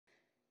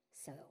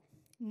So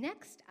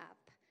next up,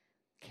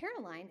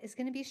 Caroline is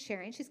going to be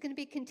sharing. She's going to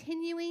be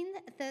continuing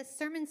the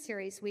sermon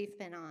series we've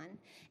been on.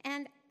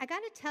 And I got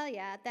to tell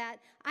you that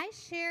I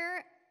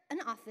share an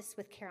office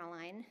with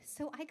Caroline,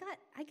 so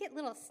I get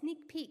little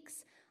sneak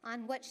peeks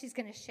on what she's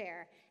going to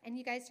share. And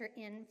you guys are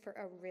in for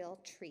a real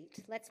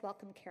treat. Let's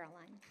welcome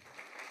Caroline.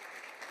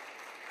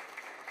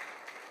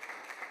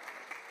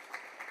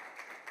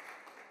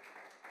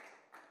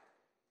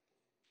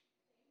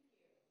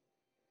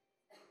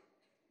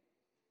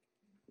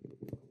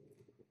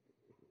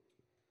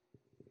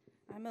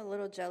 I'm a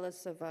little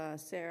jealous of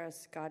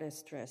Sarah's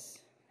goddess dress.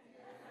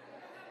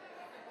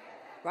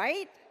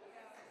 Right?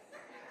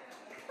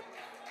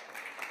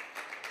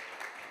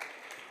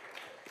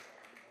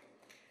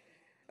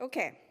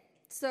 Okay,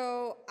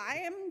 so I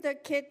am the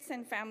kids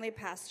and family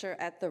pastor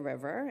at the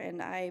River,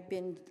 and I've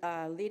been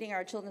leading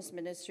our children's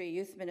ministry,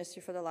 youth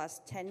ministry for the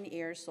last 10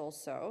 years or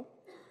so.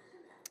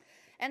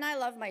 And I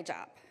love my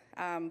job.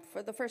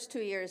 For the first 2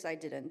 years, I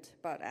didn't,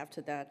 but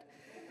after that...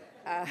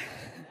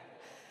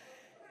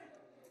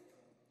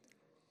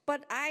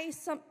 But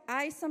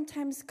I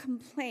sometimes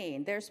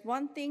complain. There's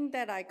one thing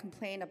that I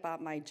complain about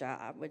my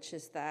job, which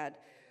is that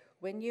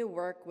when you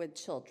work with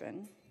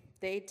children,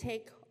 they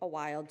take a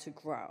while to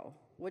grow,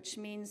 which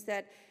means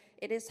that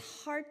it is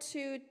hard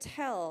to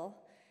tell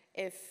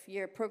if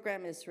your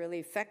program is really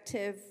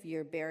effective,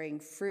 you're bearing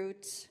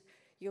fruit.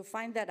 You'll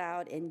find that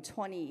out in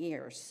 20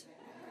 years.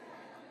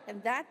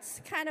 And that's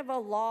kind of a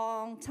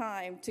long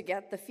time to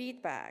get the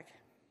feedback.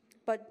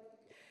 But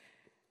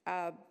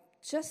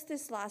just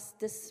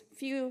this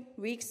few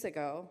weeks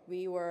ago,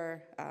 we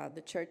were,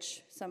 the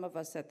church, some of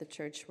us at the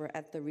church were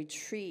at the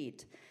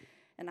retreat.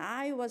 And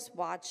I was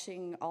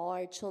watching all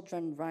our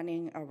children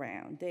running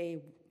around.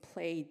 They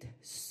played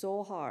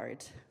so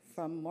hard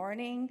from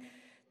morning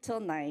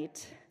till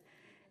night.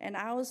 And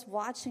I was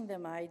watching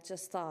them. I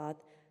just thought,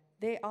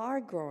 they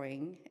are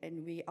growing,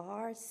 and we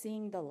are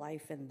seeing the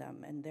life in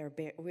them, and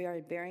we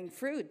are bearing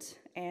fruit.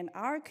 And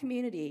our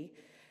community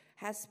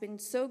has been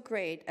so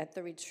great at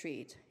the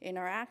retreat,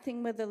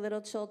 interacting with the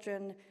little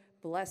children,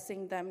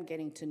 blessing them,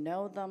 getting to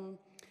know them.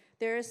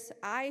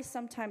 I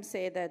sometimes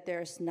say that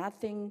there's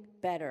nothing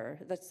better.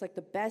 That's like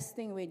the best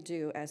thing we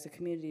do as a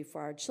community for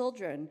our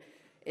children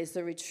is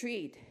the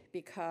retreat,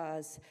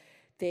 because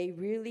they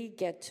really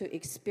get to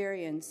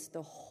experience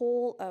the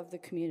whole of the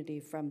community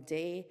from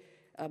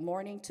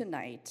morning to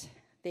night.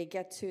 They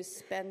get to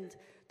spend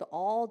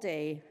all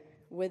day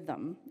with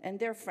them and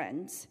their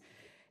friends.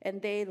 And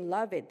they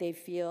love it. They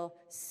feel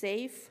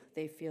safe,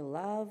 they feel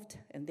loved,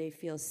 and they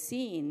feel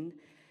seen.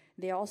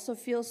 They also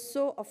feel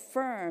so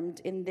affirmed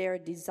in their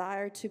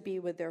desire to be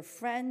with their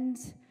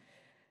friends,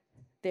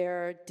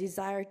 their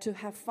desire to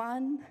have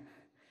fun,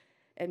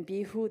 and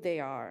be who they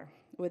are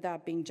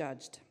without being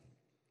judged.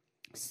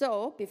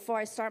 So, before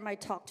I start my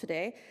talk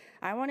today,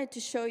 I wanted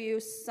to show you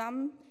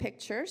some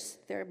pictures.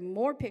 There are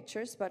more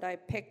pictures, but I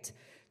picked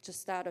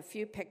just out a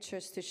few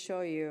pictures to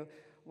show you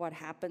what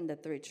happened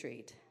at the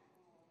retreat.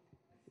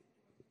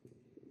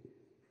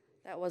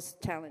 That was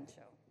a talent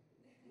show.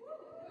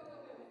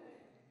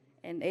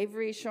 And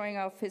Avery showing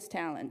off his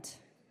talent.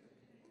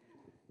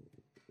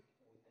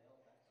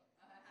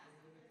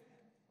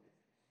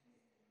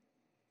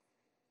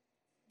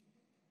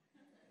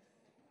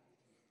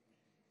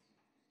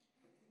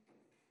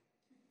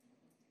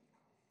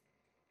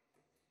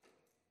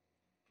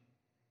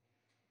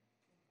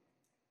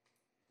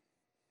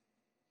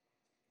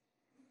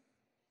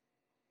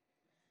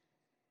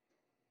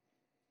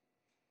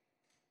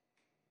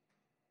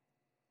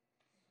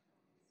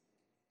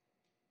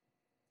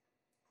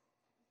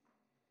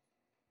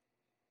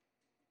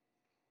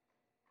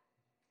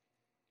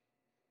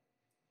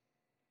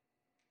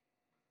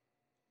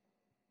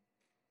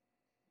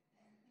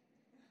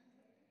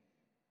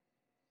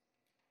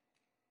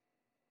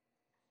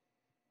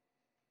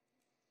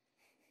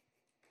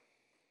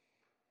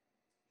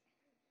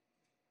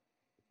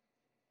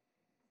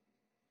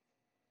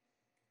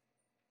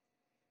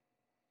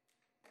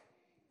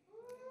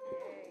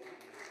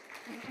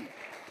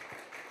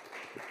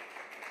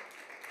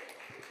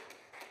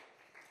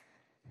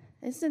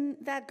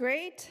 Isn't that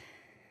great?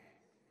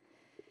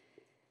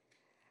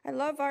 I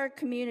love our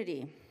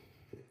community.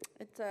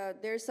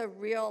 There's a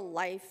real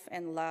life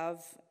and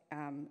love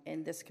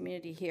in this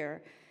community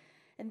here.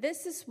 And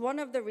this is one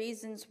of the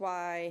reasons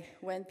why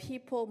when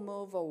people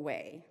move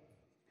away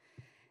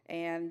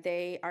and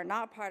they are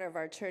not part of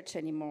our church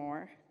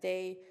anymore,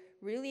 they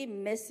really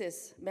miss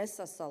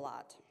us a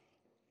lot.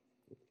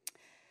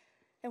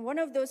 And one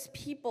of those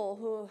people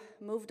who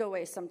moved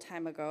away some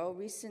time ago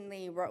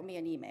recently wrote me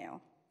an email.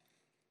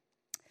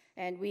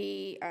 And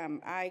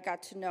I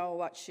got to know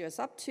what she was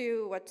up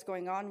to, what's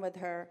going on with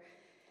her.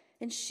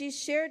 And she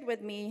shared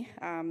with me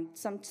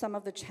some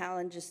of the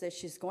challenges that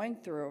she's going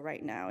through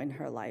right now in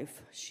her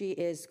life. She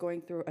is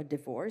going through a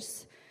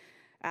divorce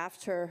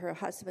after her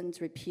husband's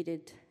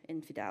repeated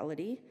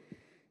infidelity.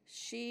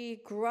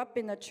 She grew up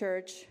in a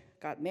church,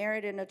 got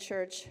married in a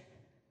church,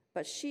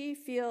 but she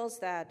feels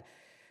that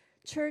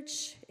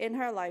Church in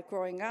her life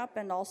growing up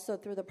and also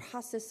through the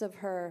process of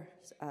her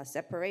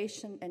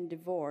separation and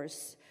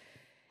divorce,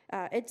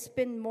 it's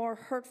been more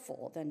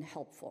hurtful than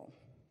helpful.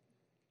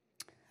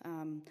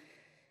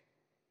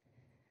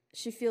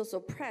 She feels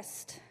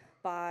oppressed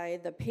by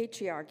the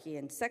patriarchy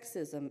and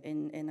sexism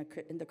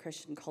in the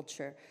Christian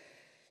culture.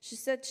 She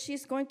said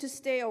she's going to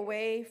stay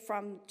away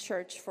from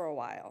church for a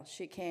while.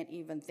 She can't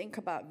even think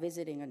about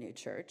visiting a new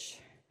church.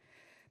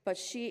 But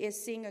she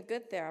is seeing a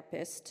good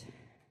therapist,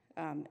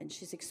 and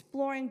she's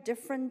exploring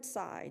different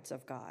sides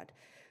of God,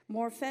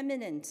 more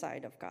feminine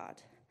side of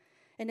God.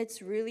 And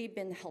it's really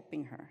been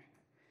helping her.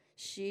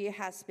 She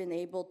has been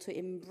able to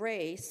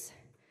embrace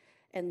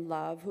and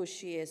love who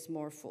she is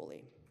more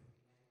fully.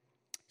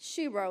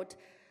 She wrote,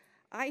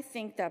 I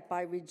think that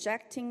by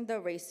rejecting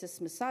the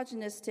racist,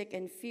 misogynistic,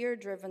 and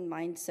fear-driven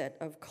mindset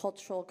of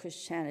cultural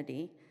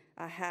Christianity,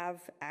 I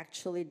have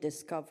actually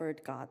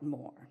discovered God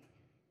more.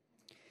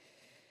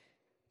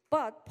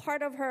 But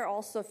part of her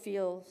also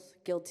feels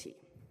guilty.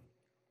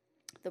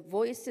 The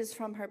voices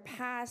from her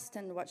past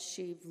and what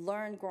she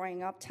learned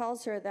growing up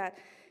tells her that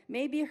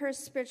maybe her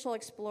spiritual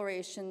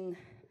exploration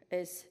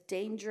is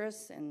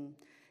dangerous and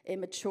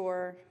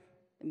immature,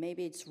 and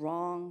maybe it's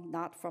wrong,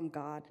 not from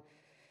God.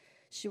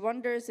 She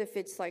wonders if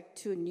it's like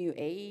too new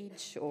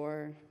age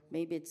or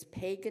maybe it's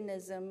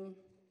paganism.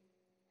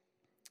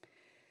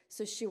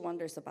 So she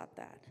wonders about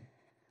that.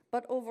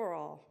 But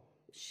overall,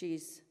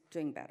 she's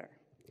doing better.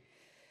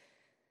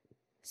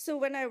 So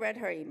when I read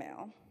her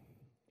email,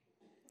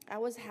 I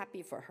was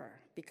happy for her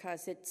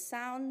because it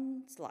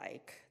sounds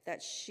like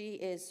that she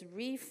is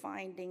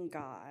refinding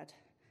God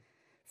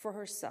for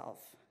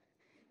herself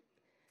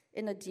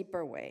in a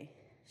deeper way.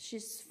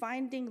 She's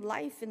finding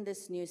life in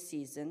this new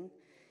season,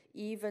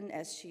 even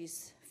as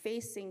she's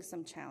facing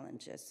some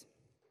challenges.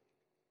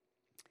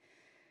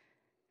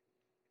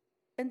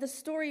 And the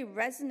story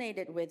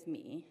resonated with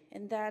me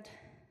in that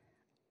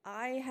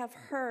I have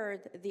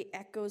heard the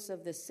echoes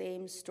of the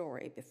same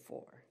story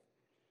before.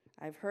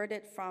 I've heard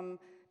it from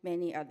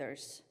many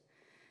others.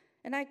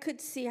 And I could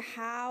see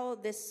how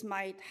this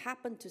might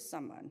happen to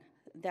someone,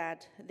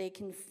 that they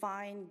can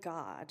find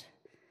God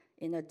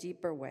in a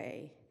deeper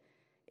way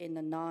in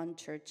the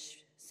non-church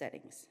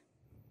settings.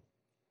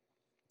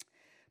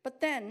 But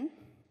then,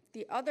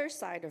 the other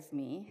side of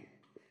me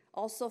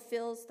also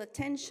feels the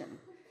tension,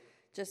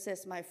 just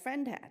as my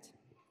friend had.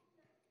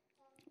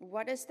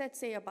 What does that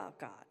say about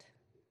God?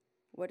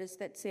 What does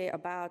that say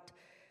about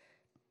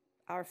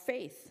our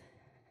faith,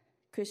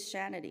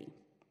 Christianity?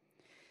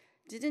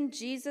 Didn't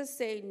Jesus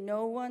say,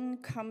 no one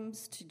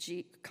comes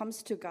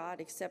to God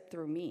except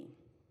through me?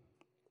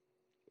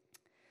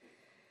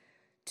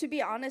 To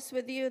be honest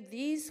with you,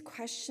 these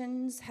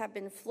questions have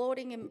been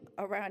floating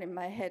around in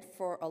my head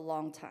for a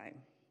long time.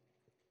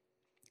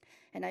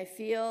 And I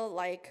feel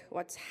like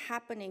what's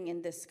happening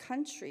in this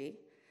country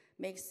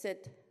makes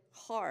it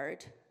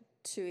hard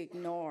to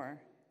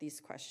ignore these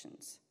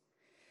questions.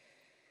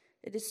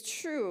 It is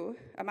true,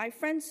 my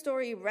friend's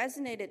story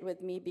resonated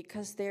with me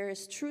because there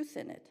is truth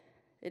in it.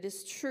 It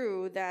is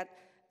true that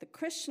the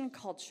Christian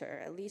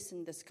culture, at least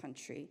in this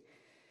country,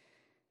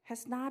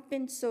 has not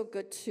been so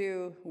good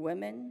to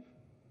women,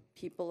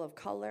 people of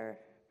color,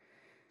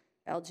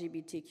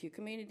 LGBTQ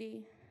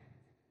community,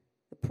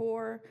 the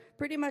poor,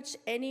 pretty much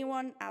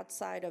anyone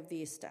outside of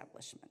the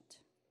establishment.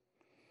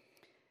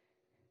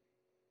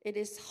 It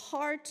is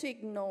hard to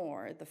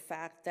ignore the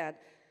fact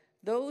that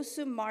those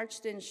who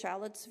marched in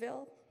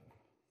Charlottesville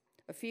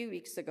a few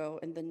weeks ago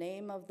in the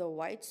name of the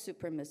white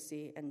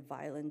supremacy and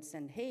violence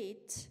and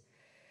hate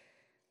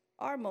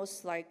are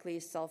most likely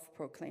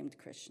self-proclaimed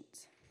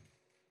Christians.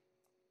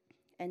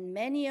 And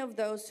many of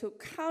those who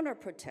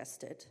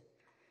counter-protested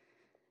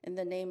in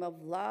the name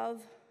of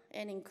love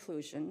and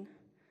inclusion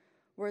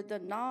were the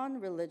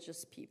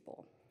non-religious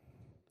people,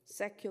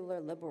 secular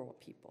liberal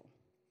people.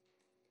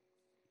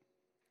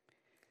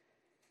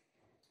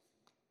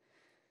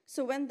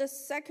 So when the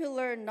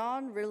secular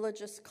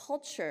non-religious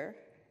culture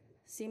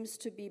seems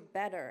to be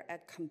better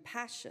at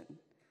compassion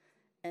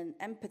and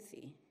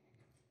empathy,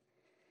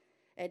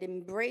 at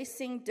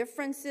embracing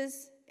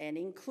differences and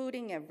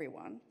including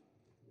everyone,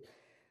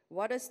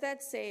 what does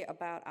that say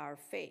about our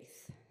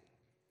faith?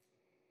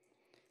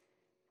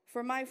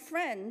 For my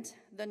friend,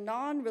 the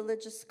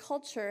non-religious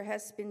culture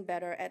has been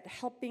better at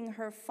helping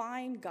her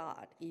find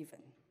God even.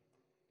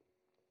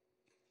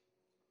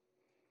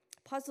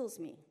 Puzzles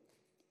me.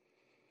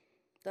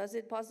 Does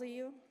it puzzle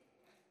you?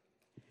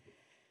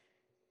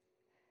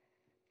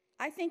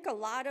 I think a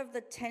lot of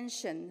the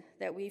tension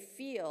that we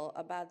feel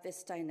about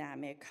this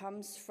dynamic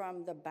comes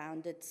from the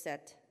bounded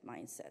set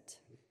mindset.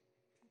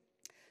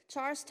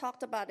 Charles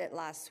talked about it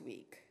last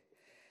week.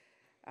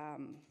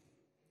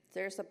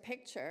 There's a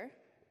picture,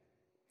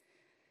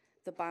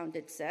 the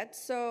bounded set.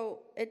 So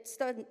it's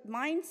the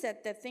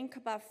mindset that think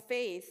about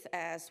faith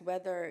as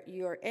whether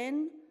you're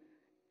in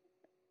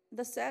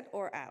the set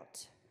or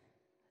out.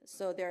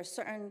 So there are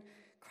certain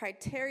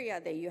criteria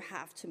that you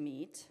have to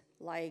meet,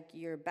 like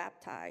you're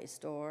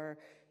baptized or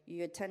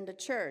you attend a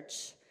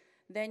church,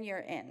 then you're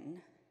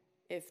in.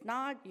 If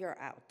not, you're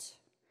out.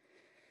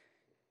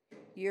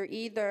 You're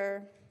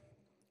either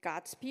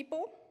God's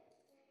people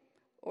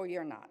or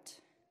you're not.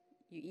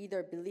 You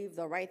either believe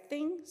the right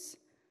things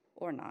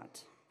or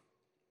not.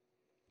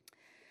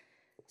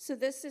 So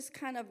this is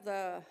kind of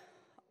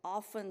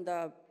often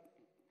the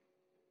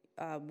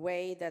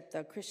way that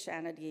the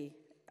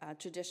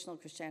traditional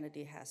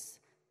Christianity has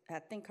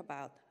think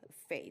about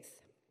faith.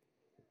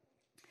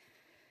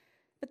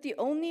 But the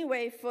only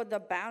way for the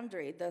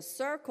boundary, the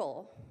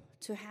circle,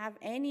 to have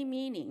any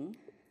meaning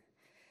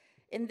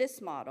in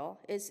this model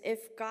is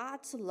if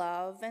God's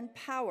love and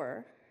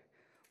power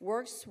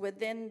works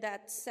within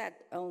that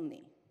set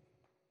only.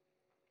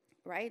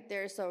 Right?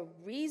 There's a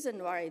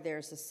reason why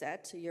there's a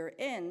set. You're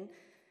in,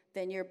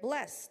 then you're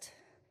blessed.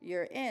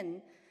 You're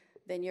in,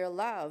 then you're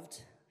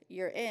loved.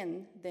 You're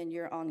in, then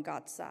you're on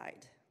God's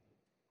side.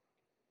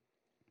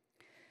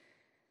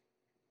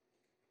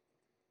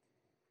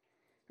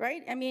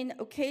 Right? I mean,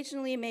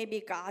 occasionally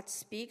maybe God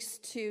speaks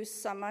to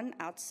someone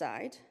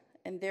outside,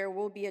 and there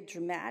will be a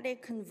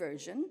dramatic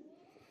conversion,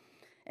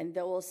 and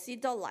they will see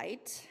the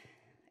light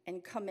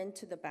and come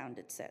into the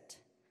bounded set.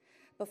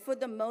 But for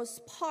the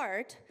most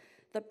part,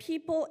 the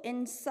people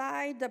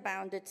inside the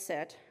bounded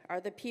set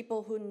are the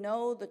people who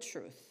know the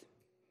truth.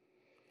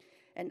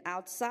 And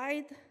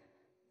outside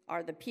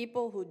are the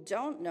people who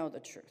don't know the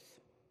truth.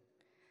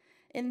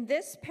 In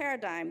this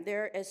paradigm,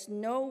 there is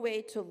no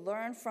way to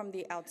learn from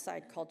the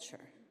outside culture.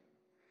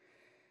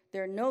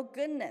 There's no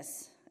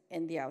goodness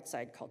in the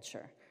outside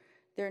culture.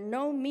 There are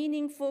no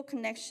meaningful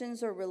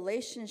connections or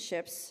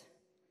relationships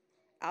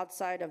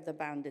outside of the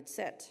bounded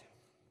set.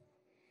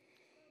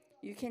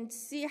 You can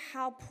see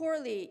how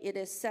poorly it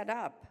is set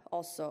up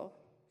also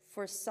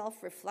for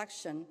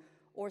self-reflection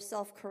or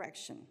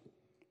self-correction.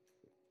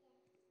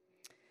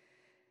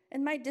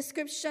 And my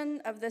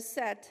description of the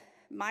set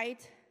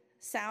might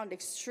sound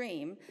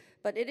extreme,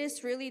 but it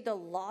is really the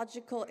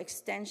logical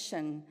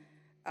extension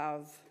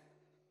of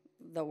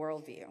the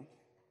worldview.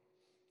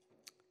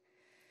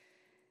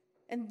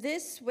 And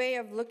this way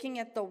of looking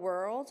at the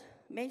world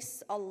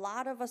makes a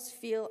lot of us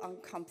feel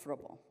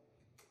uncomfortable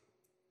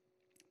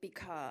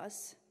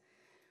because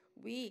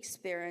we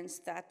experience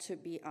that to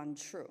be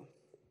untrue.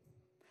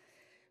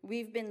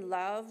 We've been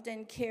loved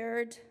and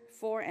cared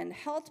for and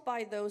helped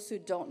by those who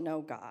don't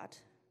know God.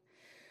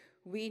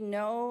 We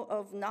know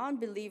of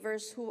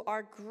non-believers who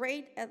are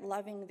great at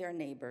loving their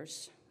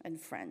neighbors and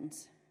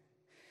friends.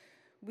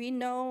 We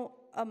know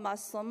a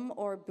Muslim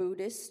or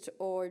Buddhist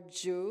or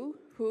Jew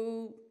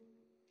who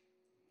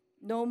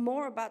know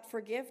more about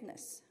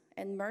forgiveness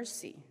and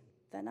mercy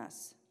than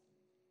us.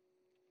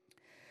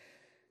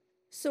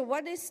 So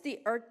what is the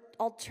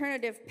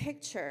alternative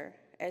picture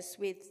as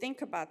we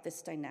think about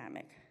this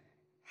dynamic?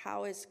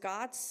 How is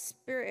God's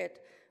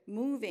Spirit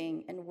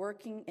moving and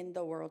working in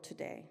the world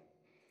today?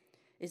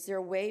 Is there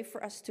a way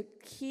for us to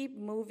keep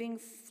moving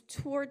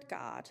toward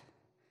God,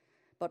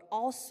 but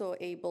also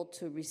able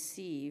to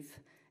receive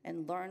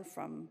and learn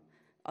from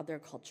other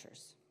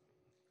cultures?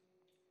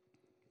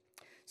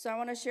 So I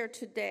want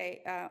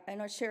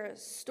to share a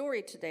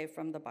story today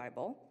from the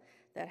Bible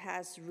that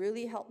has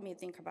really helped me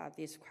think about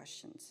these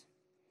questions.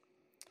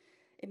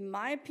 In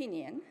my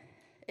opinion,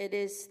 it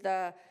is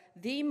the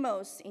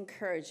most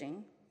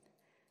encouraging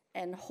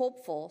and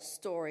hopeful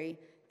story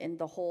in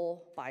the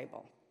whole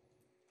Bible.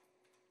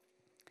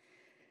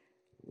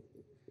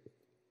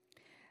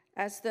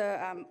 As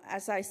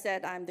I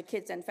said, I'm the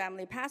kids and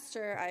family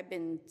pastor. I've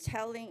been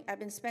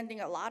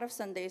spending a lot of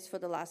Sundays for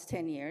the last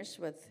 10 years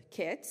with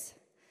kids.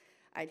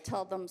 I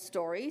tell them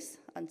stories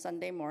on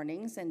Sunday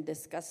mornings and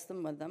discuss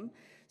them with them.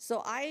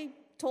 So I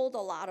told a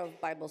lot of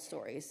Bible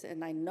stories,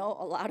 and I know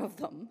a lot of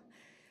them.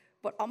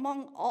 But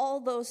among all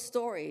those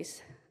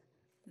stories,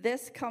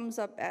 this comes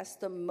up as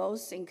the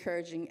most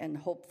encouraging and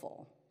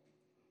hopeful.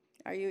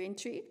 Are you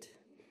intrigued?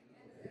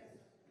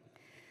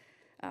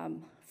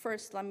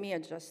 First, let me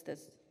adjust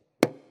this.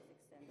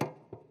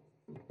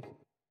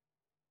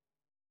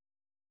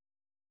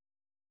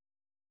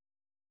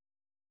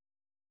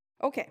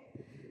 Okay,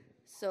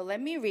 so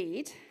let me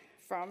read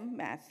from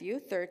Matthew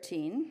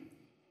 13.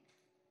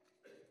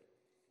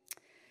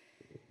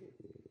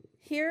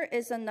 Here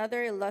is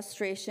another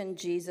illustration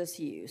Jesus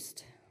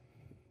used.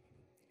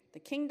 The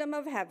kingdom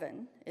of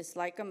heaven is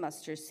like a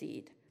mustard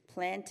seed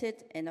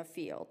planted in a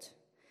field.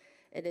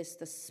 It is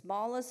the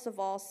smallest of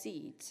all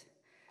seeds,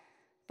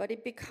 but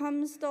it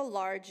becomes the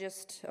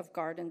largest of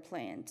garden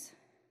plants.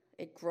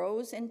 It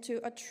grows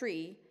into a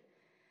tree,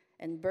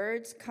 and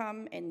birds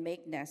come and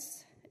make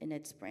nests in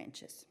its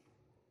branches.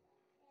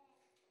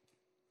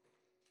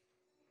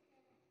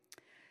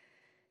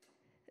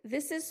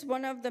 This is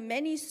one of the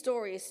many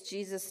stories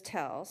Jesus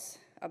tells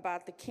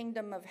about the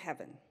kingdom of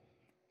heaven,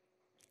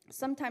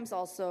 sometimes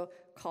also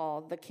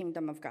called the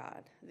kingdom of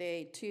God.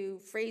 The two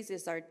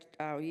phrases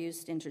are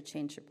used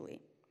interchangeably.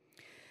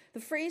 The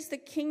phrase, the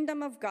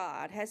kingdom of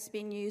God, has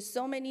been used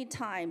so many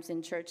times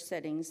in church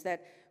settings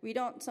that we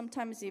don't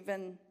sometimes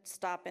even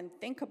stop and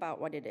think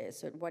about what it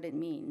is or what it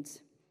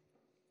means.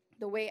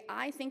 The way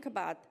I think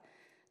about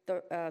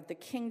the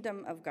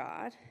kingdom of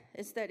God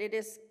is that it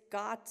is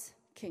God's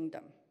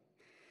kingdom.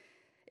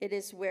 it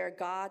is where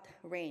God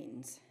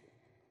reigns.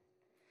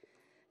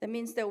 That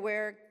means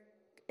that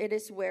it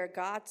is where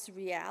God's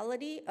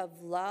reality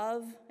of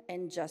love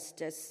and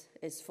justice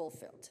is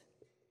fulfilled.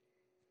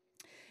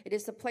 It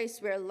is a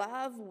place where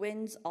love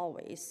wins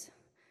always,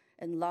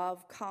 and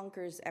love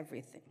conquers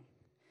everything.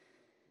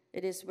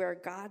 It is where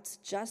God's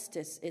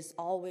justice is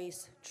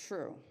always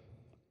true.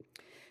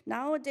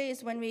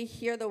 Nowadays, when we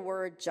hear the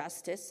word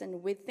justice,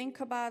 and we think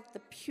about the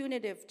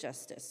punitive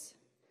justice,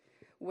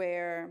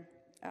 where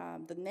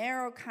the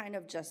narrow kind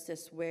of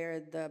justice, where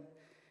the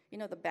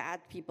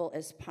bad people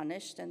is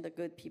punished and the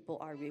good people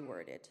are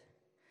rewarded.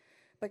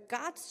 But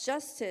God's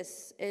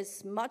justice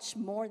is much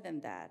more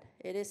than that.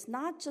 It is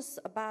not just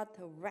about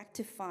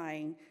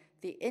rectifying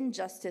the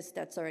injustice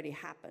that's already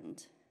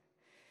happened.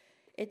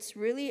 It's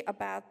really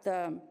about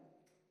the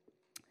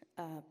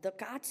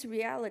God's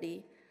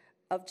reality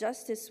of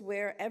justice,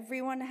 where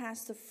everyone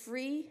has the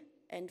free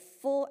and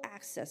full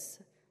access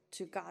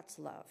to God's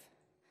love,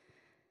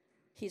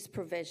 His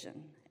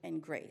provision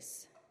and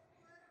grace,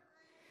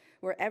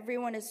 where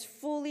everyone is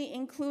fully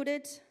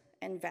included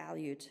and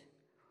valued,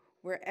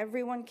 where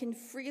everyone can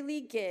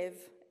freely give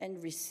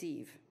and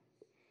receive.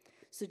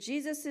 So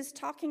Jesus is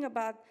talking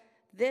about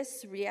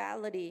this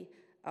reality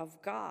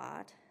of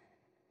God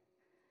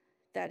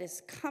that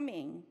is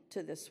coming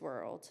to this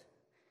world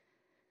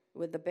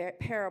with the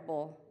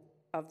parable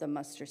of the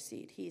mustard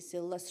seed. He's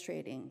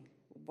illustrating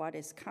what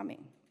is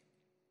coming.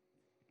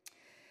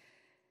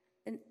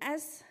 And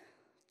as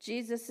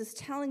Jesus is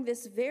telling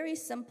this very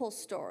simple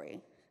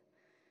story,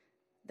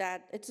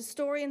 that it's a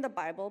story in the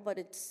Bible, but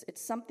it's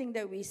something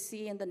that we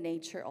see in the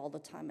nature all the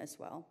time as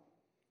well.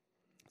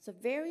 It's a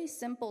very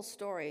simple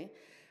story,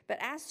 but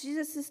as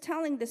Jesus is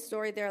telling this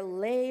story, there are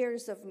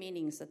layers of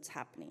meanings that's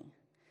happening.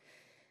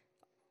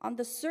 On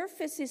the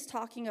surface, he's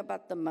talking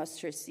about the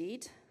mustard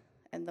seed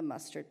and the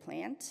mustard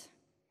plant,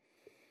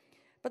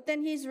 but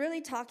then he's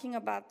really talking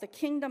about the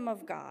kingdom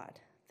of God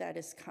that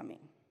is coming.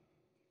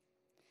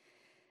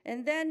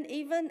 And then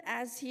even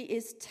as he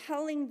is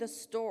telling the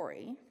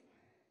story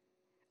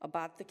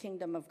about the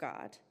kingdom of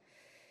God,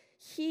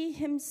 he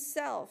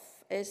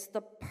himself is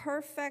the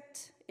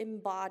perfect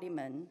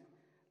embodiment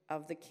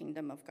of the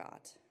kingdom of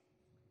God.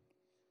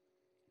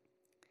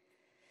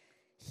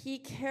 He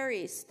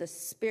carries the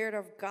Spirit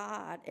of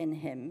God in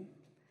him,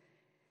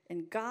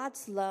 and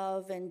God's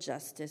love and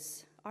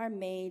justice are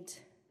made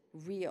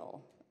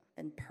real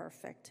and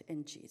perfect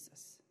in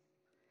Jesus.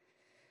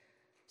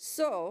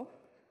 So,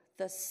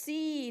 the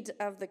seed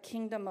of the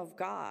kingdom of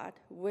God,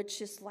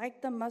 which is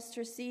like the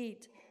mustard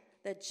seed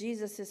that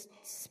Jesus is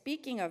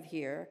speaking of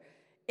here,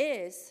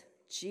 is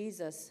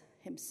Jesus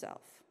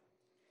himself.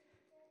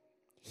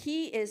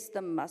 He is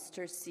the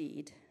mustard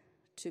seed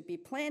to be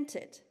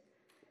planted.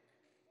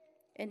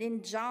 And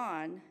in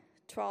John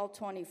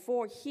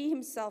 12:24, he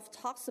himself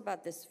talks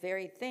about this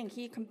very thing.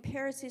 He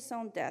compares his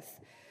own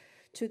death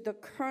to the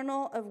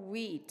kernel of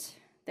wheat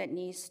that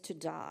needs to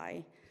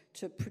die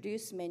to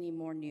produce many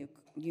more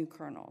new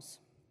kernels.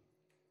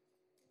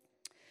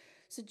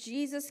 So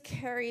Jesus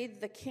carried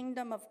the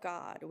kingdom of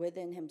God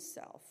within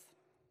himself.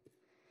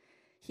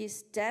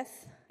 His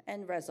death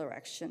and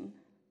resurrection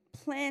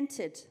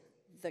planted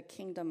the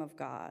kingdom of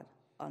God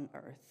on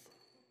earth.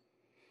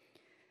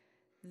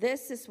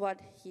 This is what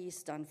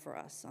he's done for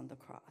us on the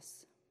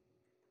cross.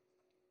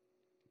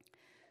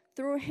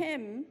 Through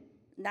him,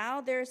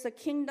 now there's a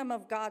kingdom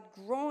of God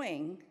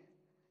growing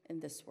in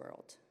this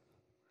world.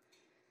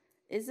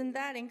 Isn't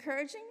that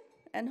encouraging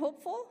and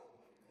hopeful?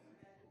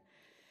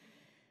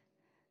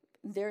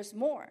 There's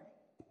more.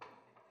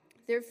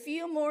 There are a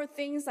few more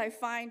things I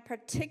find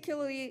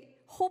particularly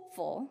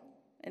hopeful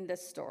in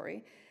this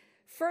story.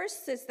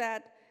 First is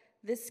that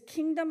this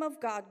kingdom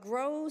of God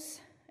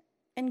grows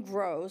and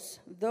grows,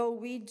 though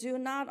we do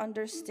not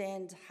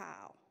understand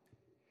how.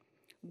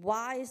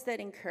 Why is that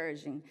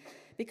encouraging?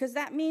 Because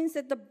that means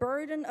that the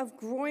burden of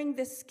growing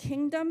this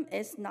kingdom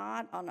is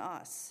not on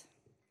us.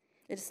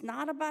 It's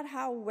not about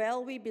how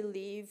well we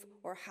believe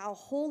or how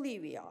holy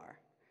we are.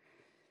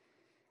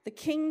 The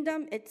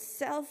kingdom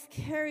itself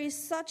carries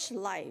such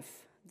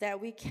life that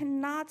we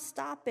cannot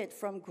stop it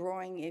from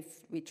growing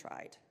if we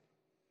tried.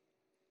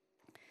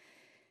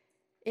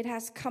 It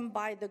has come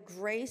by the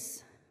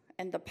grace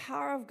and the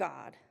power of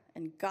God,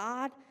 and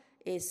God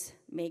is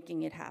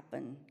making it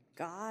happen.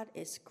 God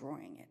is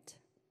growing it.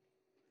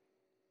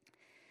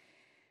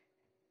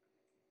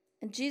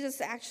 And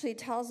Jesus actually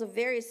tells a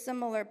very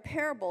similar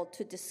parable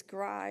to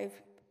describe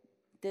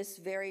this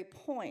very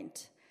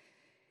point.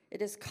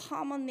 It is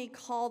commonly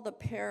called the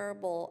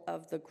parable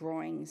of the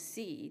growing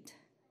seed.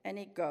 And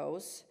it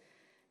goes,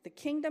 the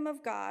kingdom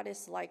of God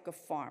is like a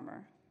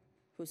farmer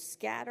who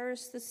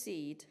scatters the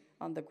seed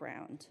on the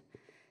ground.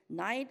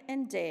 Night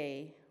and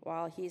day,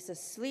 while he's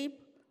asleep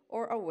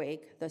or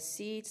awake, the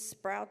seed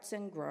sprouts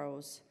and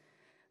grows,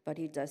 but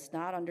he does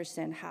not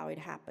understand how it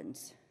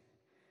happens.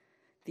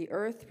 The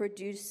earth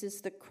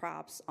produces the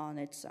crops on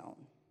its own.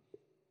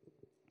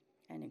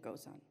 And it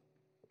goes on.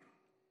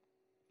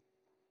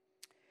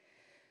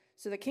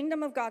 So the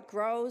kingdom of God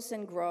grows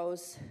and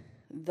grows,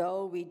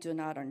 though we do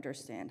not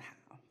understand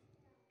how.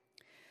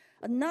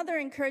 Another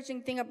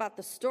encouraging thing about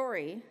the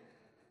story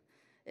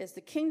is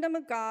the kingdom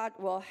of God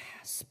will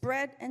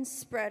spread and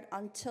spread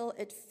until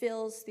it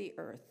fills the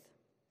earth.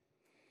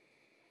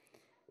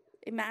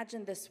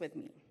 Imagine this with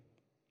me.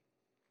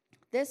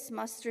 This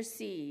mustard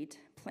seed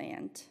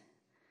plant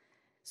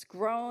is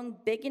grown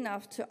big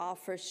enough to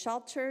offer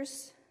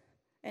shelters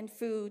and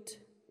food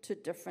to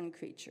different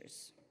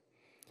creatures.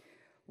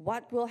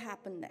 What will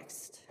happen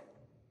next?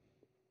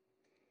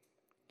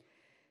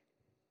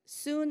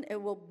 Soon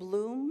it will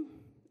bloom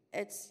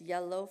its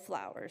yellow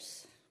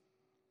flowers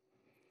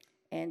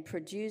and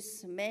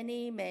produce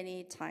many,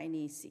 many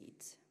tiny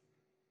seeds.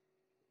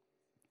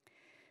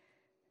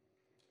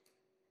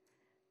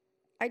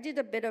 I did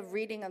a bit of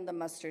reading on the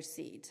mustard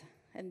seed,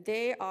 and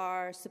they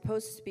are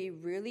supposed to be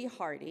really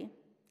hardy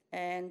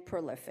and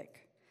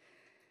prolific.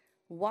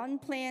 One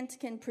plant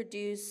can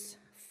produce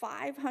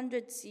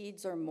 500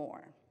 seeds or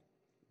more,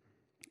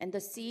 and the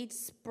seeds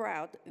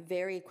sprout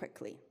very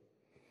quickly.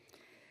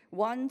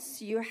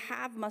 Once you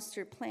have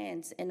mustard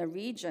plants in a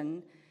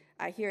region,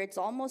 I hear it's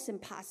almost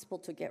impossible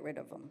to get rid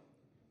of them.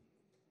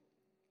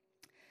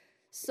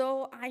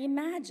 So I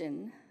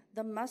imagine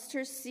the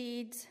mustard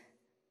seeds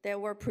that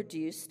were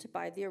produced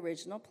by the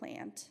original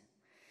plant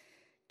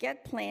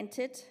get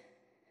planted,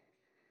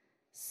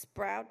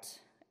 sprout,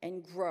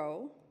 and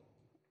grow,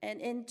 and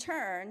in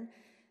turn,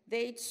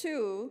 they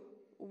too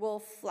will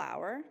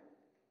flower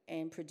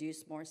and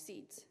produce more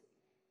seeds.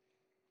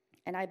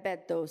 And I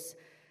bet those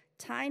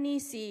tiny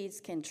seeds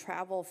can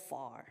travel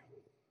far.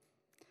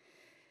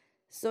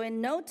 So in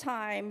no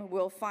time,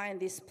 we'll find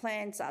these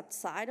plants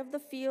outside of the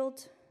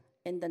field,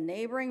 in the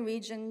neighboring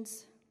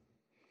regions,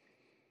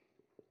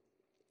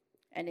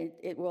 and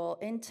it will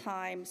in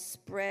time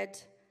spread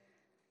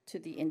to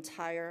the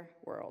entire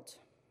world.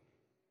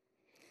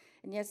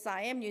 And yes,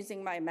 I am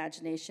using my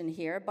imagination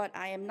here, but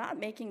I am not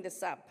making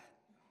this up,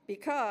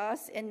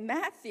 because in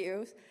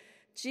Matthew,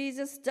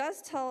 Jesus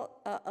does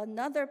tell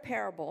another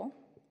parable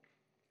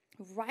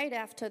right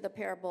after the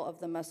parable of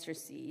the mustard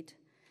seed.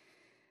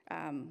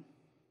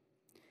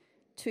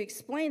 To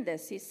explain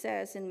this, he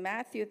says in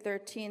Matthew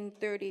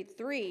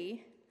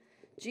 13:33,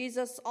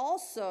 Jesus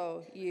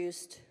also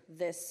used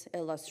this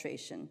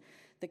illustration.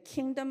 The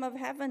kingdom of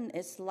heaven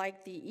is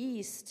like the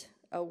yeast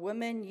a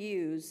woman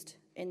used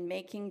in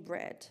making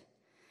bread.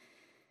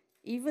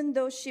 Even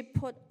though she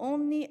put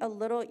only a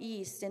little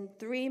yeast in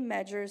 3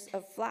 measures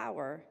of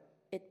flour,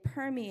 it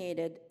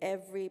permeated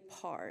every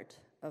part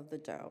of the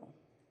dough.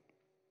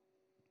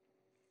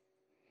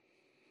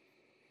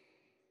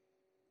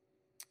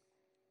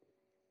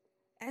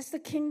 As the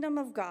kingdom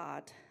of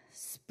God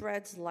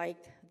spreads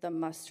like the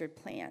mustard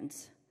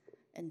plant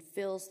and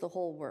fills the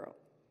whole world,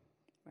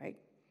 right?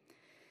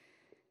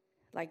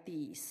 Like the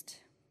yeast.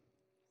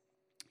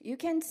 You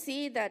can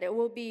see that it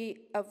will be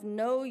of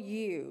no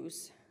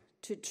use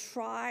to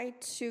try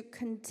to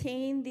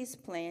contain these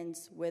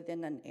plants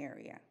within an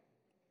area.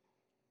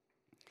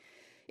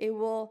 It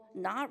will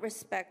not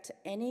respect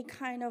any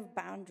kind of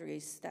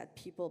boundaries that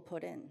people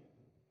put in.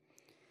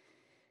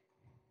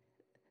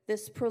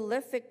 This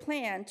prolific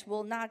plant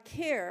will not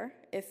care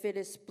if it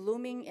is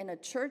blooming in a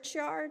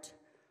churchyard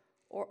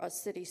or a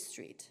city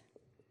street.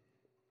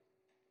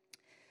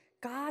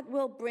 God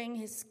will bring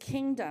his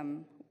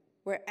kingdom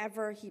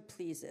wherever he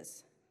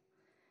pleases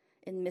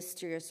in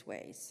mysterious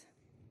ways.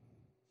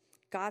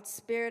 God's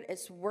Spirit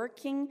is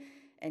working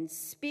and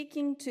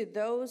speaking to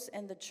those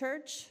in the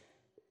church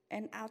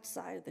and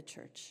outside of the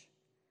church,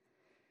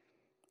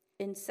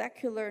 in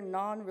secular,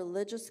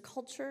 non-religious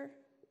culture,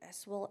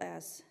 as well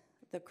as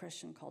the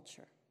Christian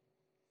culture.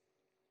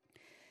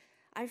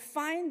 I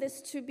find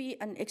this to be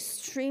an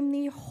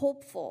extremely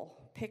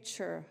hopeful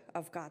picture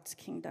of God's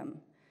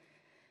kingdom.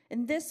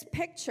 In this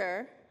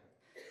picture,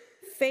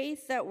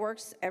 faith that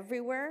works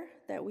everywhere,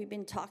 that we've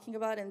been talking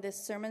about in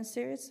this sermon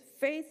series,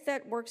 faith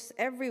that works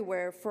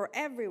everywhere for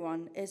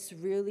everyone is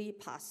really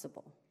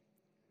possible.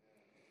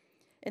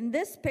 In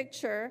this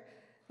picture,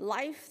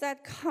 life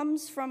that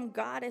comes from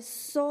God is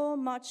so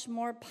much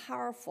more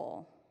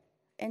powerful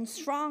and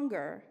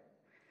stronger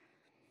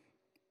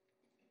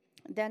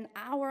than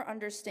our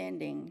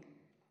understanding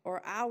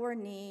or our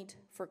need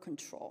for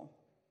control.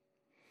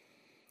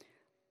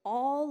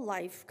 All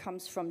life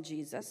comes from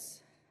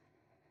Jesus,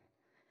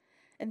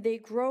 and they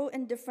grow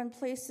in different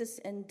places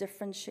in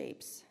different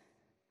shapes.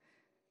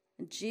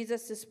 And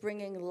Jesus is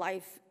bringing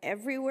life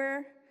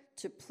everywhere,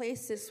 to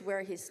places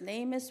where his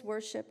name is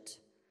worshiped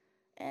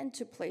and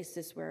to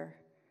places where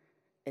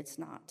it's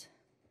not.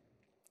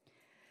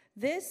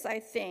 This, I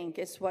think,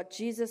 is what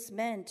Jesus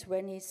meant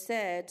when he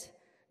said,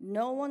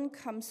 "No one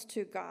comes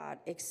to God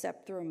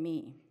except through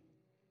me."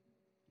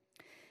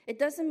 It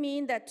doesn't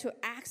mean that to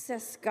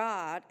access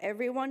God,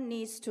 everyone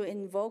needs to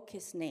invoke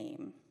his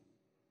name,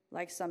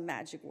 like some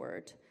magic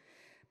word,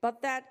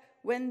 but that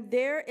when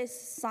there is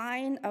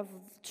sign of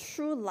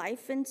true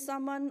life in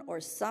someone or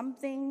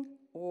something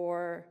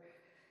or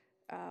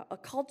a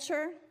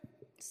culture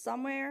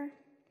somewhere,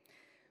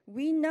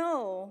 we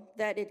know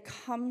that it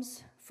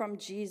comes from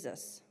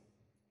Jesus,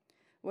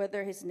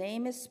 whether his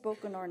name is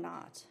spoken or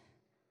not.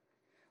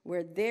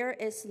 Where there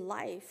is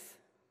life,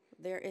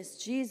 there is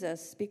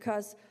Jesus,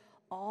 because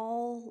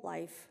all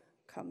life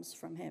comes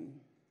from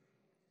him.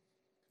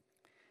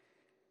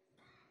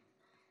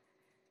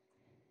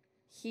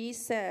 He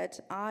said,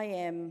 I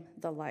am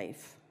the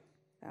life,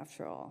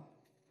 after all.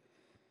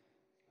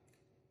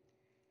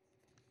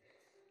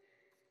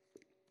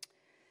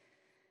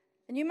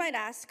 And you might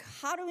ask,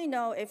 how do we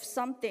know if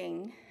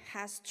something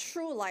has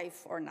true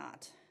life or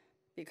not?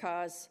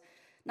 Because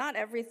not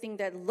everything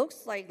that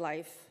looks like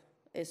life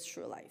is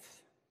true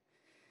life.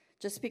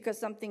 Just because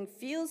something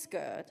feels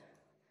good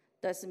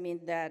doesn't mean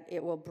that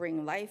it will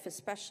bring life,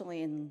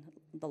 especially in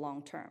the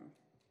long term.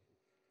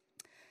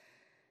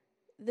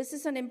 This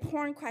is an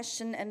important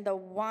question and the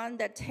one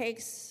that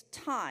takes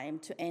time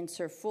to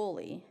answer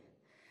fully.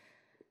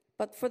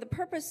 But for the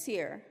purpose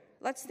here,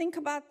 let's think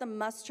about the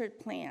mustard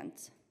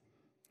plant.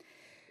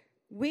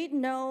 We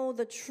know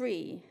the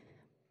tree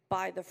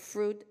by the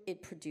fruit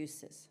it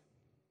produces.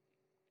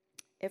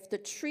 If the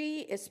tree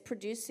is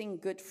producing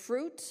good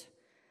fruit,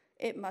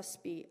 it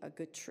must be a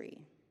good tree.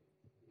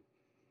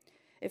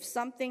 If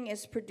something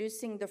is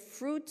producing the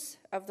fruits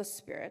of the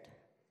Spirit,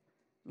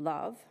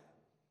 love,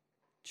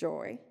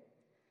 joy,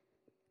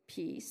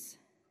 peace,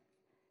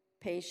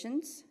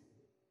 patience,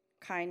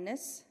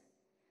 kindness,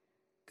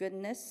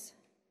 goodness,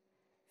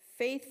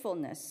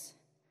 faithfulness,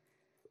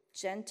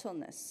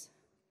 gentleness,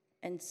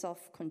 and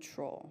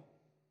self-control.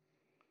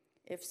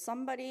 If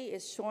somebody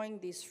is showing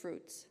these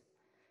fruits,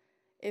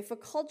 if a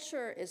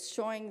culture is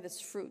showing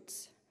these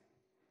fruits,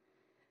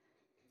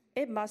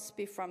 it must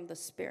be from the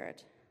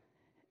Spirit.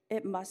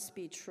 It must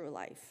be true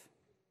life.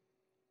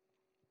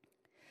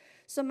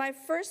 So my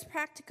first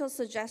practical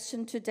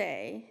suggestion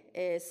today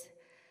is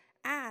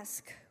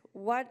ask,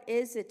 what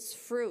is its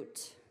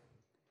fruit,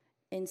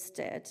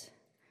 instead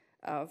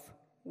of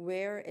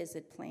where is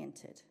it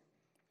planted?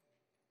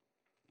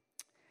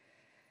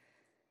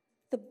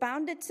 The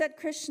bounded set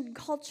Christian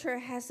culture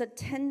has a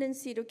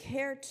tendency to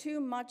care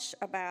too much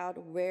about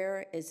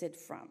where is it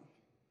from.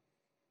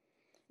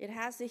 It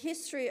has a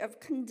history of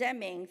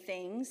condemning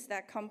things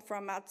that come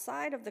from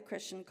outside of the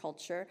Christian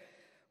culture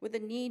with a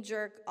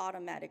knee-jerk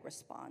automatic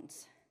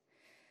response.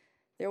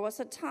 There was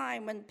a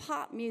time when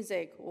pop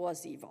music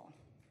was evil.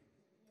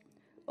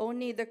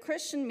 Only the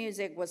Christian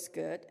music was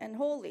good and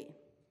holy.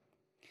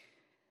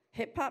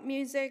 Hip-hop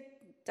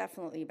music,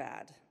 definitely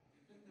bad.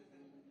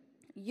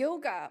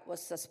 Yoga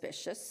was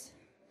suspicious.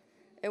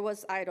 It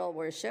was idol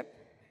worship.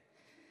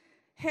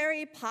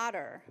 Harry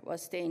Potter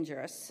was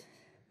dangerous.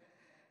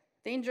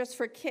 Dangerous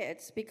for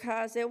kids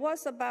because it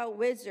was about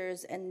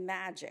wizards and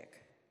magic.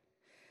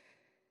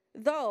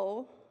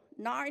 Though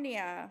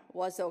Narnia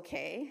was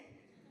okay,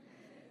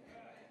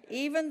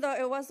 even though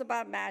it was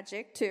about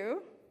magic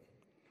too,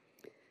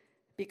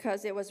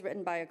 because it was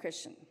written by a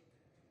Christian.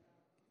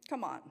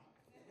 Come on,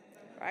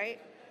 right?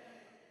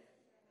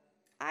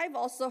 I've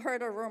also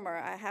heard a rumor,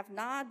 I have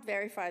not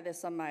verified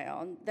this on my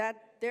own, that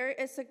there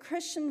is a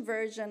Christian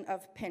version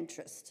of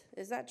Pinterest.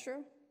 Is that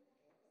true?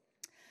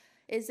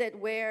 Is it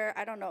where,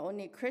 I don't know,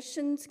 only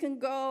Christians can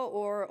go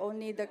or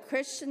only the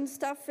Christian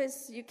stuff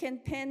is you can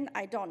pin?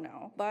 I don't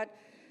know. But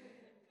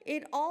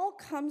it all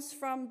comes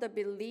from the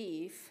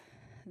belief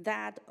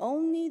that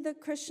only the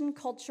Christian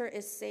culture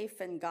is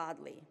safe and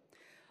godly.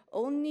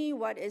 Only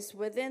what is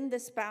within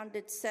this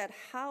bounded set,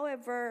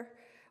 however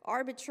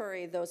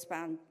arbitrary those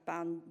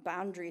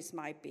boundaries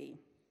might be.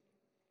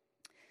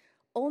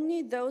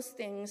 Only those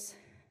things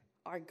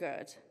are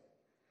good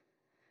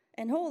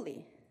and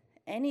holy.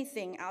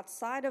 Anything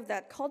outside of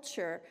that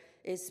culture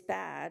is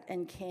bad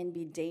and can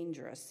be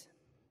dangerous.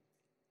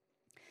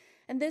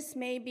 And this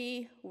may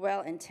be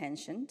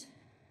well-intentioned,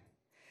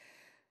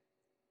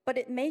 but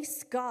it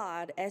makes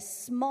God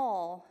as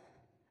small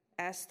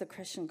as the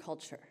Christian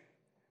culture.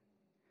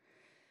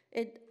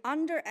 It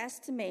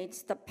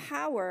underestimates the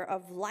power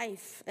of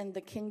life in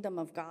the kingdom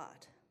of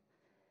God.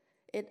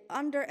 It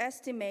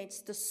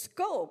underestimates the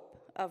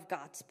scope of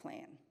God's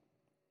plan.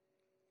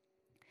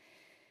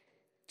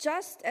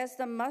 Just as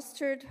the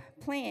mustard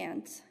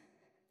plant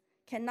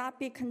cannot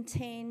be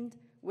contained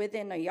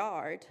within a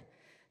yard,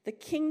 the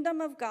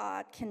kingdom of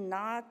God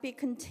cannot be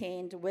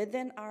contained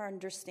within our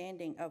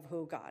understanding of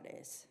who God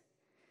is.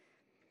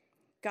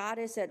 God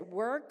is at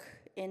work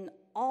in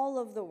all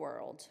of the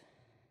world,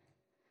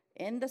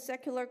 in the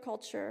secular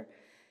culture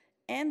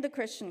and the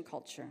Christian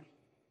culture.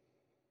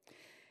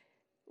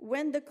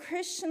 When the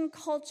Christian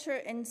culture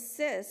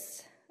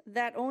insists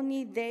that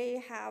only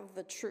they have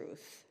the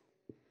truth,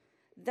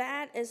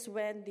 that is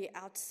when the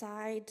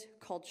outside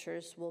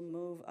cultures will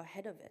move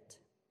ahead of it.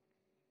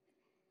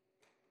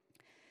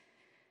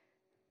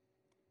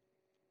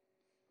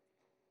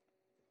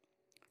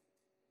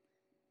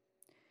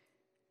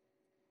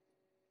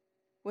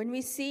 When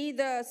we see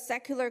the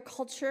secular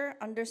culture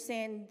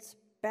understands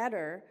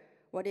better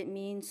what it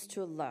means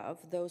to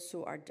love those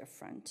who are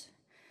different,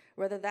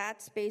 whether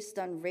that's based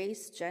on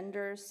race,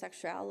 gender,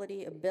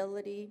 sexuality,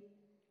 ability,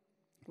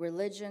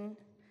 religion,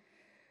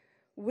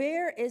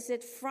 where is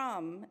it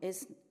from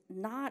is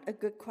not a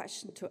good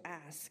question to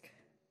ask.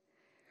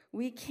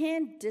 We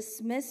can't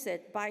dismiss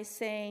it by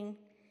saying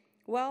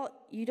Well,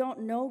 you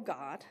don't know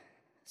God,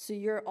 so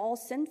you're all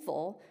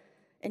sinful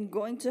and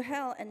going to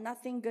hell, and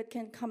nothing good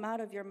can come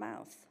out of your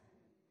mouth.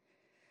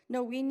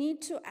 No, we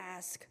need to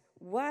ask,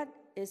 what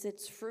is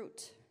its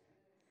fruit?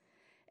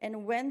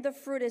 And when the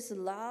fruit is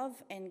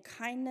love and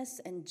kindness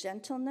and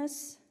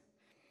gentleness,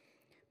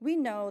 we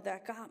know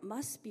that God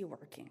must be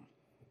working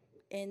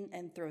in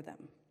and through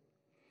them.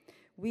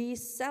 We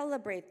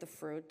celebrate the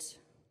fruit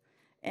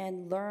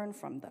and learn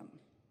from them.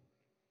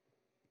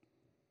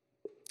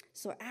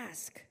 So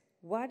ask,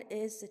 what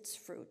is its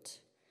fruit?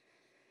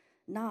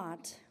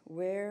 Not,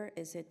 where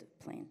is it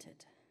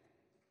planted?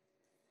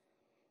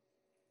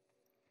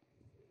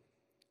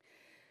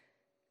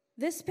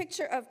 This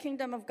picture of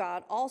kingdom of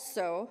God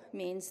also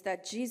means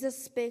that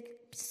Jesus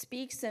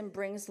speaks and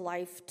brings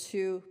life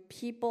to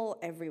people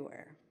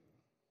everywhere.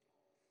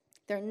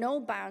 There are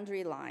no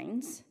boundary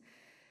lines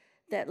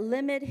that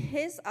limit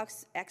his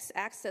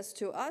access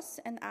to us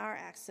and our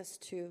access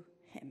to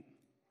him.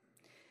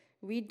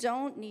 We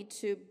don't need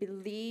to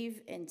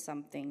believe in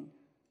something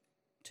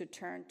to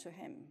turn to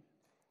him.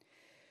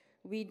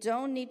 We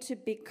don't need to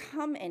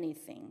become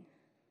anything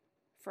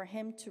for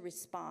him to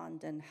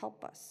respond and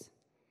help us.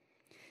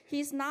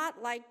 He's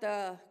not like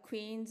the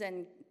queens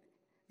and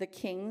the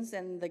kings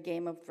in the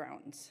Game of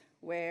Thrones,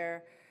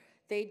 where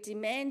they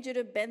demand you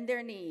to bend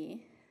their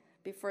knee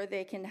before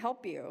they can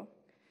help you.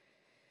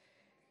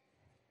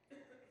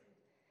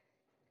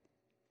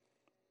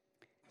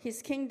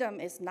 His kingdom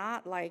is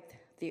not like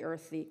the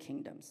earthly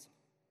kingdoms.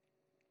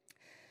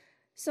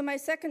 So my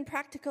second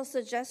practical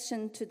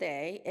suggestion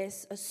today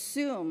is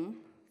assume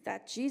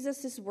that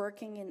Jesus is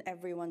working in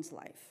everyone's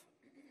life.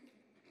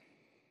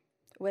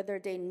 Whether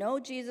they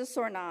know Jesus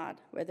or not,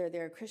 whether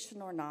they're a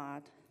Christian or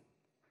not,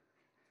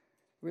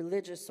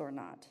 religious or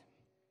not.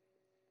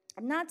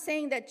 I'm not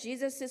saying that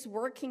Jesus is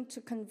working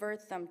to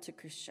convert them to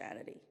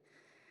Christianity.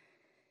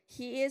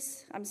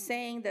 I'm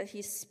saying that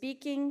he's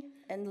speaking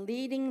and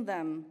leading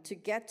them to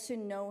get to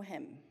know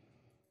him,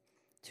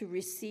 to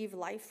receive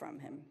life from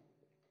him.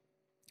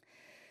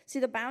 See,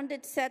 the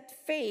bounded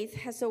set faith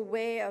has a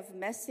way of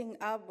messing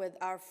up with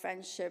our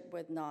friendship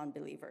with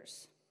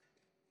non-believers.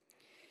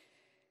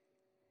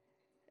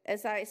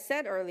 As I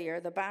said earlier,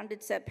 the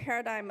bounded set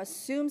paradigm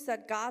assumes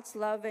that God's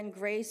love and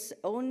grace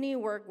only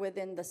work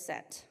within the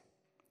set.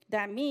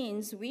 That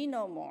means we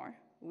know more,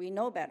 we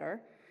know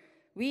better,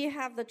 we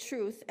have the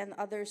truth and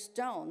others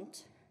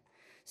don't.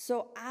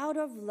 So out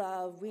of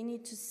love, we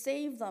need to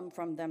save them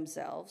from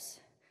themselves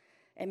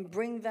and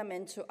bring them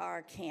into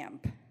our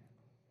camp.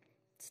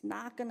 It's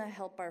not going to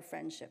help our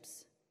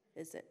friendships,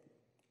 is it?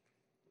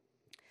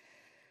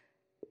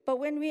 But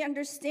when we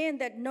understand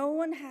that no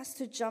one has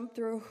to jump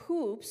through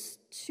hoops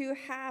to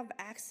have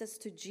access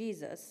to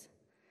Jesus,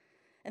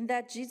 and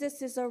that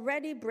Jesus is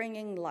already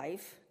bringing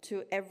life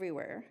to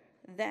everywhere,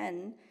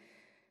 then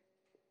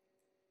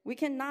we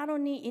can not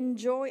only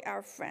enjoy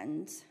our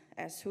friends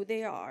as who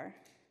they are,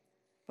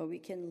 but we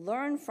can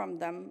learn from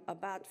them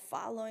about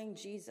following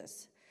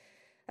Jesus.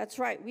 That's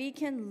right, we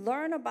can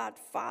learn about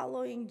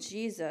following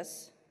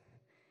Jesus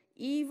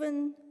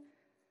even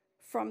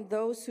from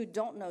those who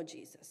don't know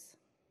Jesus.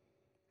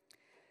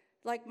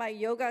 Like my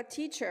yoga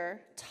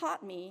teacher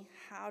taught me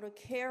how to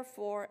care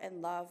for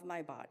and love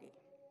my body.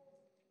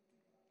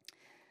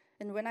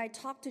 And when I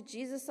talked to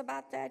Jesus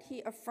about that,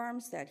 he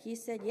affirms that. He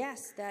said,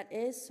 yes, that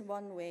is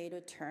one way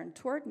to turn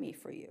toward me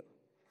for you,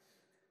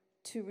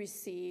 to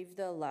receive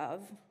the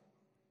love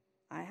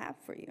I have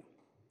for you.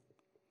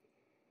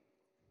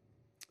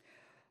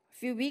 A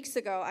few weeks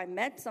ago, I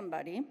met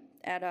somebody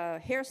at a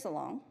hair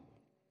salon.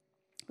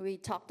 We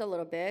talked a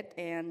little bit,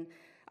 and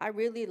I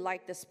really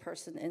liked this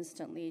person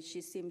instantly. She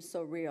seemed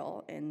so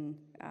real and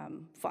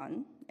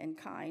fun and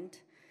kind.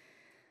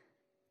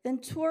 Then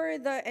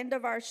toward the end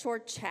of our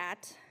short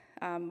chat,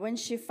 when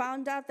she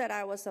found out that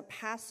I was a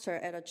pastor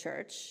at a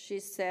church,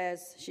 she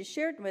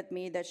shared with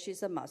me that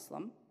she's a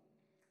Muslim,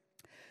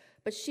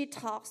 but she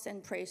talks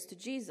and prays to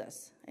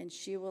Jesus, and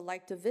she would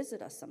like to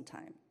visit us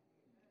sometime.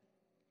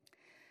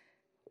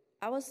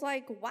 I was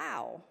like,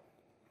 wow.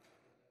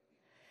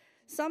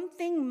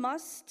 Something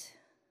must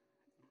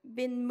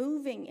been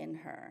moving in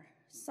her.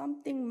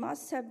 Something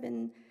must have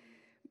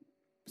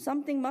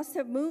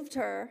moved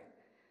her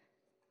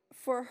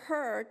for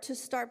her to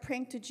start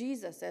praying to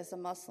Jesus as a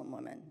Muslim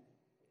woman.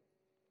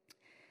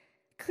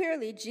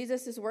 Clearly,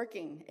 Jesus is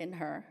working in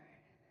her.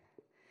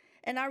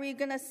 And are we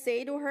going to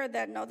say to her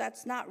that, no,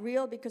 that's not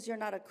real because you're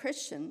not a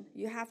Christian?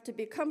 You have to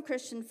become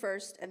Christian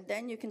first, and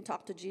then you can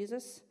talk to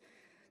Jesus?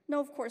 No,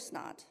 of course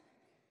not.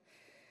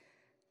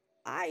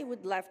 I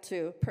would love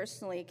to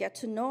personally get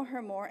to know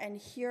her more and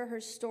hear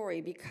her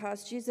story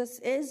because Jesus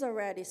is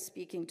already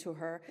speaking to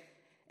her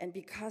and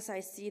because I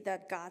see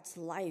that God's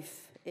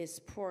life is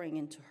pouring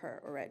into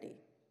her already.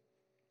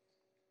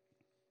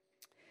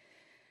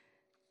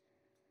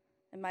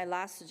 And my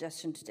last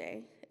suggestion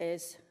today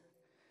is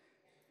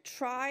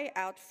try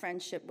out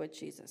friendship with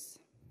Jesus.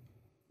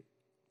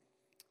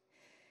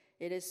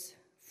 It is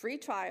free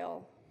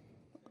trial,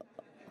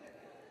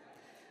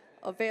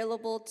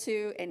 available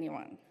to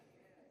anyone.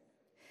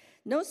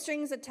 No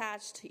strings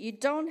attached. You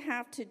don't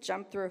have to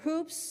jump through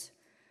hoops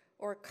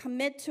or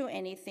commit to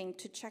anything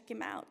to check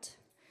him out.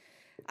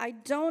 I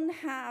don't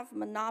have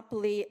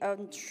monopoly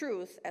on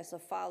truth as a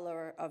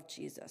follower of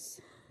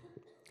Jesus.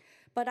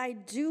 But I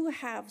do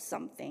have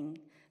something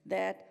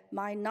that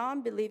my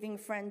non-believing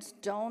friends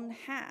don't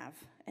have,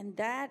 and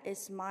that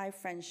is my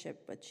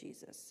friendship with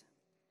Jesus.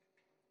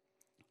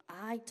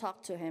 I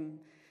talk to him,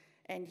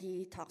 and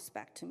he talks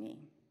back to me.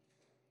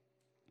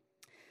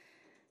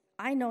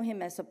 I know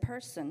him as a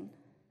person,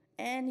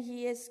 and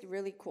he is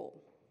really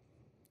cool.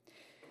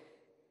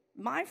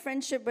 My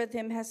friendship with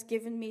him has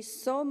given me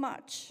so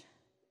much.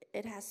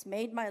 It has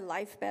made my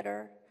life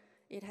better.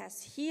 It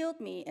has healed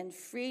me and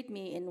freed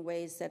me in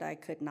ways that I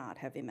could not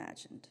have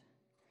imagined.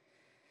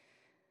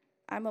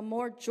 I'm a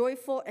more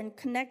joyful and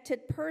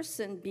connected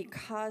person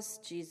because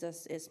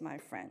Jesus is my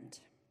friend.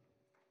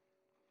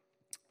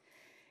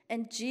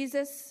 And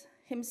Jesus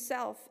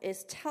himself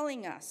is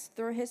telling us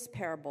through his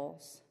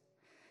parables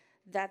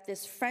that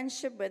this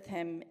friendship with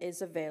him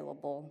is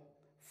available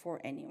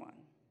for anyone.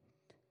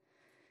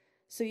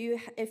 So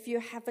if you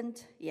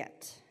haven't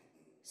yet,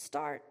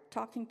 start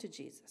talking to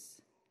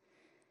Jesus.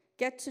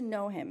 Get to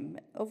know him.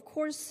 Of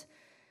course,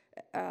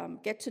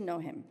 get to know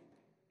him.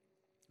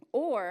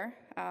 Or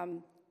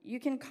you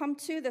can come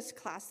to this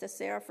class that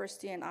Sarah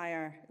Firsty and I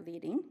are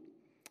leading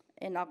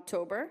in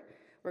October.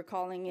 We're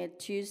calling it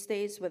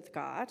Tuesdays with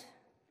God,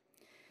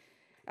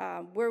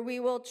 where we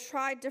will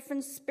try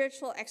different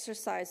spiritual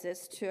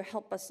exercises to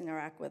help us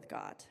interact with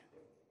God.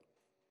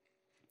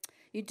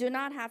 You do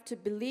not have to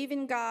believe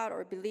in God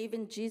or believe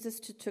in Jesus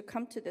to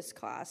come to this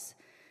class,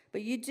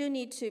 but you do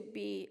need to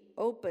be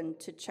open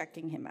to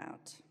checking him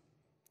out.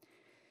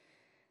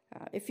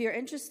 If you're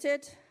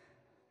interested,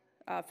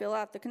 fill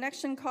out the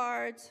connection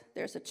card.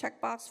 There's a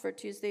checkbox for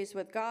Tuesdays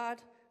with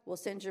God. We'll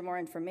send you more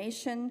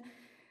information.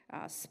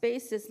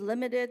 Space is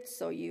limited,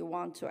 so you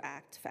want to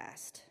act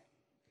fast.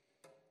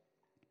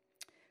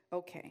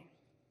 Okay.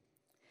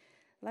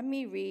 Let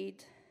me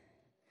read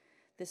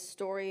the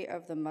story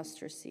of the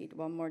mustard seed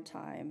one more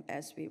time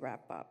as we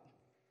wrap up.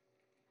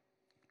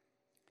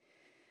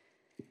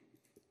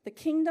 The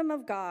kingdom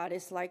of God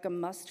is like a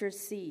mustard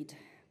seed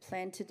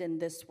planted in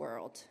this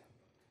world.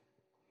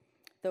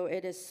 Though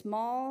it is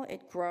small,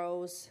 it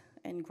grows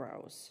and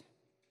grows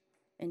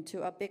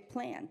into a big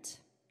plant.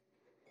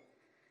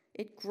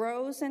 It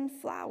grows and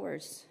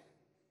flowers,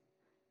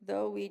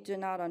 though we do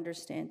not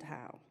understand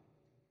how.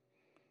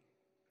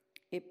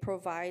 It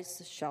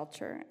provides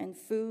shelter and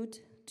food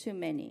to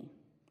many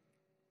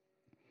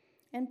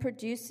and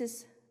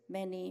produces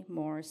many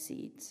more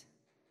seeds,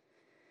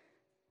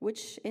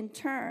 which in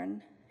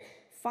turn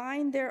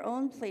find their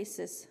own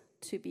places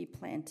to be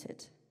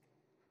planted.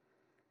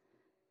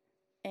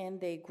 And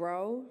they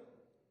grow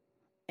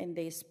and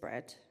they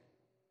spread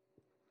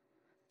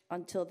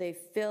until they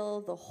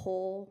fill the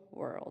whole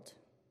world,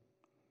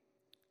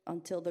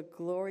 until the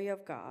glory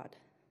of God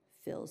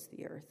fills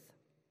the earth.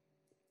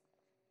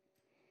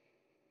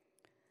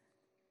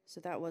 So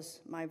that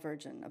was my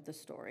version of the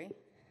story.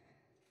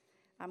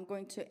 I'm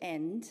going to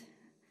end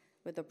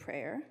with a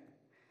prayer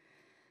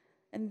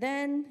and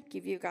then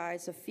give you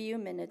guys a few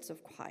minutes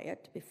of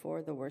quiet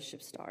before the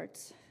worship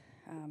starts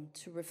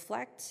to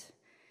reflect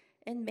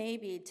and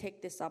maybe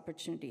take this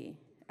opportunity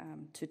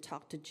to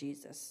talk to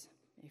Jesus,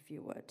 if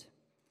you would.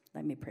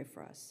 Let me pray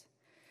for us.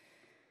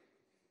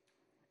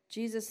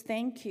 Jesus,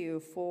 thank you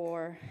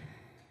for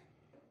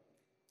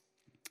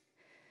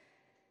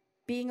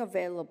being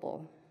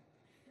available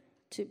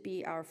to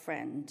be our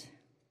friend,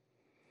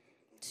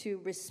 to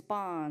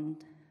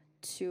respond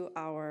to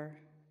our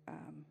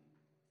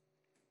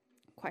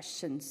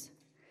questions,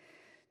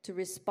 to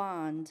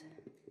respond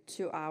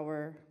to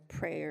our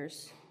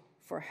prayers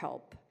for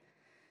help,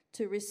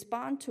 to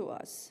respond to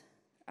us,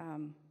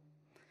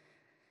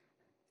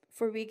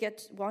 for we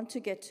want to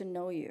get to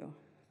know you,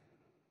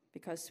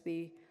 because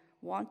we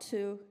want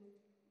to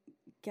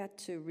get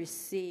to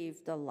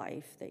receive the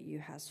life that you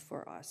have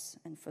for us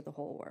and for the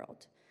whole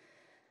world.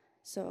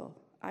 So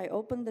I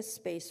open the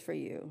space for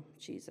you,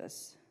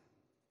 Jesus,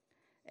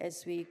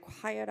 as we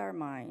quiet our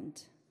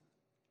mind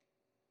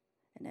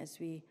and as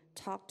we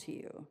talk to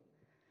you.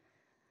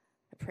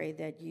 I pray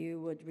that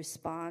you would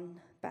respond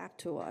back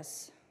to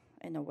us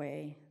in a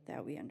way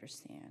that we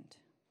understand.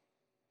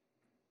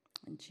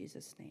 In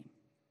Jesus' name,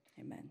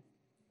 amen.